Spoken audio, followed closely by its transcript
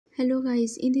Hello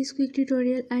guys, in this quick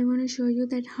tutorial I want to show you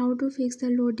that how to fix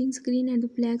the loading screen and the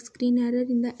black screen error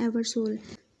in the Eversoul.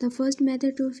 The first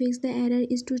method to fix the error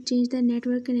is to change the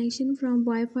network connection from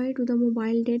Wi-Fi to the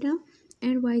mobile data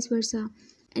and vice versa.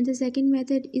 And the second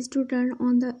method is to turn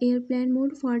on the airplane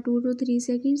mode for 2 to 3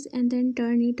 seconds and then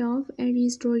turn it off and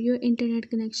restore your internet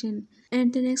connection.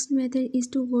 And the next method is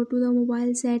to go to the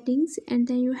mobile settings and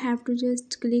then you have to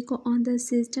just click on the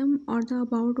system or the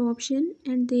about option,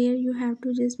 and there you have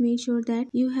to just make sure that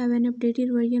you have an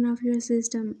updated version of your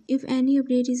system. If any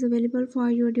update is available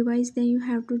for your device, then you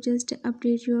have to just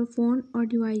update your phone or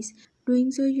device.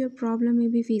 Doing so, your problem may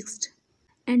be fixed.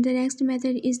 And the next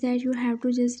method is that you have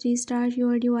to just restart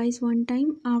your device one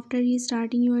time. After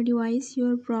restarting your device,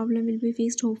 your problem will be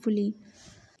fixed hopefully.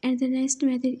 And the next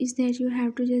method is that you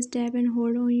have to just tap and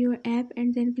hold on your app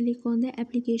and then click on the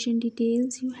application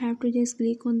details. You have to just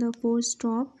click on the force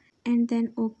stop and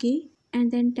then OK,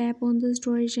 and then tap on the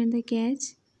storage and the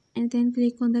cache and then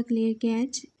click on the clear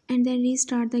cache and then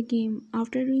restart the game.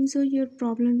 After doing so, your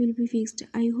problem will be fixed.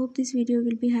 I hope this video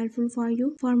will be helpful for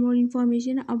you. For more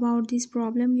information about this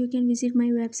problem, you can visit my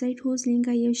website whose link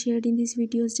I have shared in this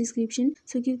video's description.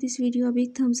 So give this video a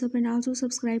big thumbs up and also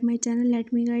subscribe my channel.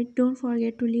 Let me guide. Don't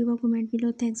forget to leave a comment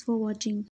below. Thanks for watching.